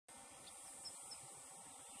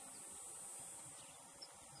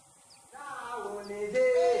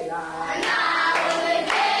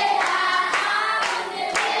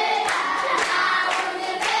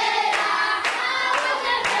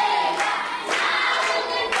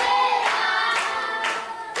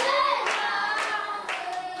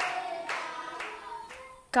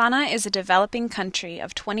Ghana is a developing country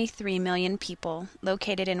of 23 million people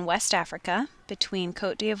located in West Africa between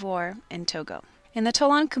Côte d'Ivoire and Togo. In the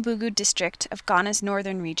Tolan-Kumbugu district of Ghana's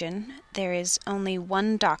northern region, there is only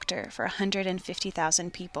one doctor for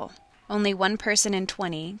 150,000 people. Only one person in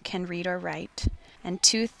 20 can read or write, and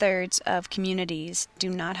 2/3 of communities do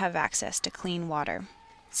not have access to clean water.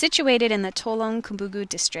 Situated in the Tolan-Kumbugu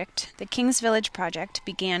district, the King's Village project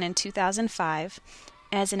began in 2005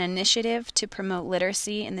 as an initiative to promote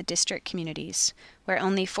literacy in the district communities, where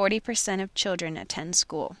only 40% of children attend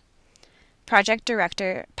school. Project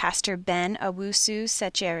Director Pastor Ben Awusu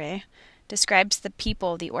Sechere describes the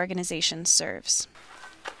people the organization serves.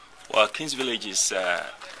 Well, King's Village is a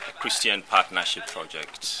Christian partnership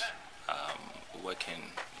project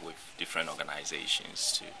working with different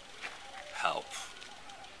organizations to help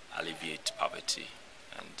alleviate poverty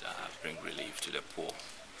and bring relief to the poor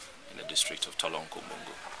in the district of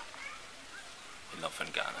Tolan-Kumbugu in northern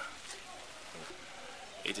Ghana.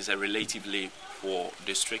 It is a relatively poor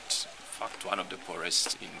district, in fact one of the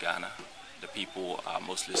poorest in Ghana. The people are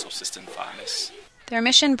mostly subsistence farmers. Their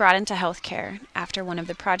mission brought into healthcare after one of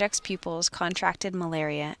the project's pupils contracted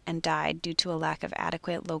malaria and died due to a lack of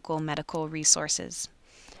adequate local medical resources.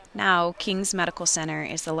 Now, King's Medical Center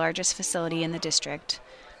is the largest facility in the district,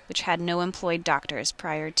 which had no employed doctors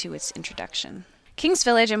prior to its introduction. King's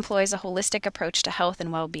Village employs a holistic approach to health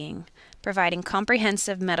and well-being, providing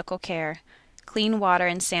comprehensive medical care, clean water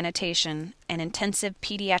and sanitation, and intensive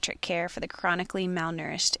pediatric care for the chronically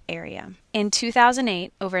malnourished area. In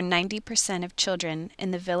 2008, over 90% of children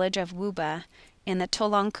in the village of Wuba in the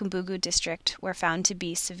Tolan-Kumbugu district were found to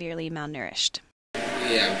be severely malnourished.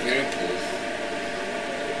 They are very poor.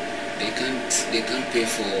 They can't pay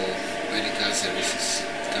for medical services,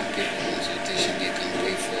 they can't pay for consultation, they can't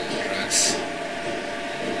pay for drugs.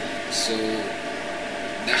 So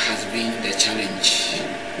that has been the challenge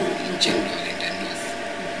in general in the north.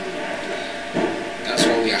 That's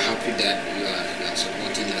why we are happy that you are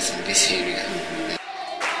supporting us in this area.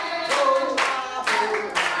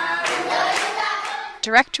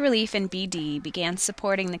 Direct Relief and BD began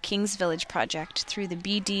supporting the King's Village project through the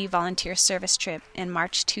BD volunteer service trip in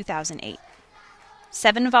March 2008.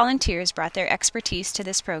 7 volunteers brought their expertise to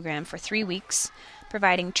this program for 3 weeks,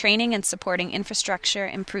 providing training and supporting infrastructure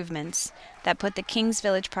improvements that put the King's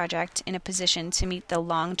Village project in a position to meet the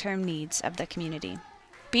long-term needs of the community.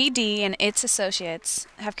 BD and its associates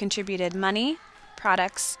have contributed money,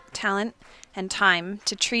 products, talent, and time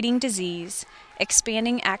to treating disease,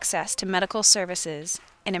 expanding access to medical services,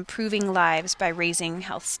 and improving lives by raising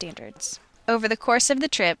health standards. Over the course of the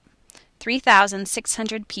trip,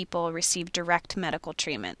 3,600 people received direct medical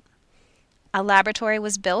treatment. A laboratory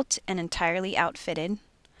was built and entirely outfitted.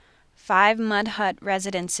 5 mud hut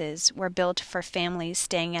residences were built for families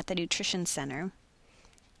staying at the nutrition center.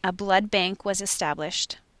 A blood bank was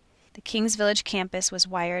established. The King's Village campus was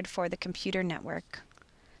wired for the computer network.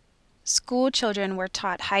 School children were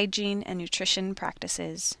taught hygiene and nutrition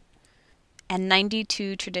practices, and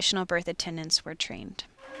 92 traditional birth attendants were trained.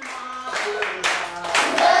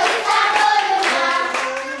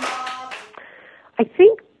 I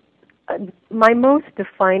think my most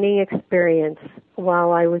defining experience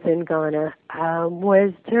while I was in Ghana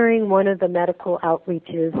was during one of the medical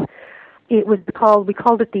outreaches. We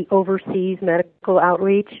called it the Overseas Medical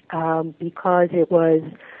Outreach because it was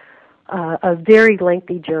a very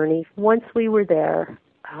lengthy journey. Once we were there,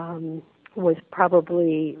 was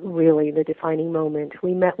probably really the defining moment.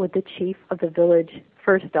 We met with the chief of the village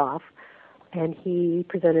first off, and he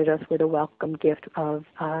presented us with a welcome gift of,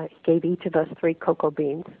 he gave each of us 3 cocoa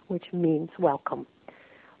beans, which means welcome.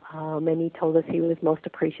 And he told us he was most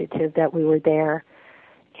appreciative that we were there,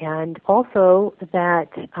 and also that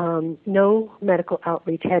no medical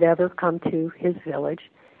outreach had ever come to his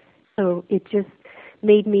village. So it just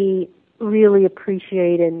made me really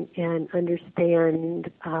appreciate and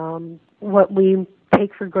understand what we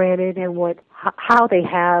take for granted and how they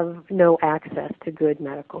have no access to good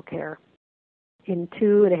medical care. In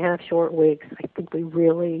 2.5 short weeks, I think we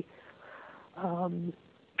really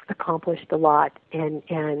accomplished a lot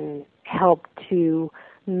and helped to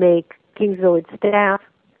make King's Village staff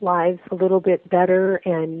lives a little bit better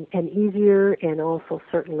and easier, and also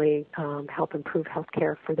certainly help improve health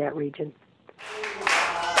care for that region.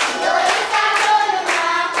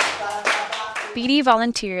 BD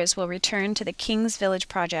volunteers will return to the King's Village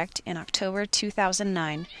project in October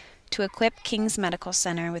 2009 to equip King's Medical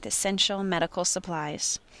Center with essential medical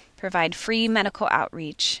supplies, provide free medical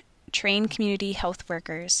outreach, train community health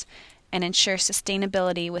workers, and ensure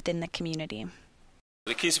sustainability within the community.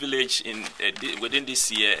 The King's Village within this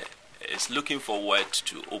year is looking forward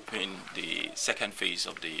to open the second phase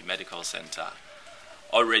of the medical center.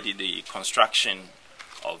 Already the construction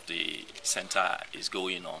of the center is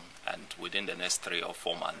going on, and within the next 3 or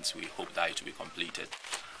 4 months we hope that it will be completed.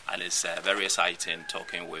 And it's very exciting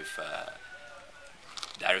talking with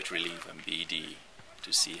Direct Relief and BD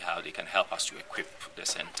to see how they can help us to equip the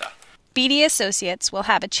center. BD Associates will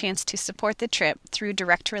have a chance to support the trip through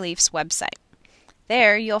Direct Relief's website.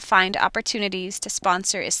 There, you'll find opportunities to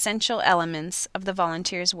sponsor essential elements of the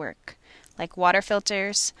volunteers' work, like water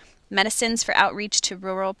filters, medicines for outreach to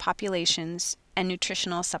rural populations, and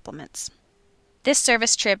nutritional supplements. This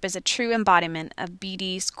service trip is a true embodiment of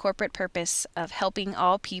BD's corporate purpose of helping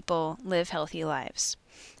all people live healthy lives.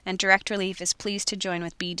 And Direct Relief is pleased to join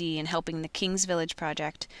with BD in helping the Kings Village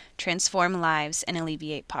Project transform lives and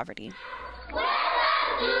alleviate poverty.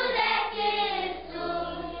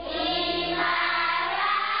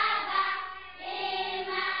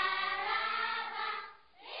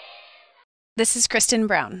 This is Kristen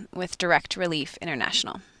Brown with Direct Relief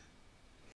International.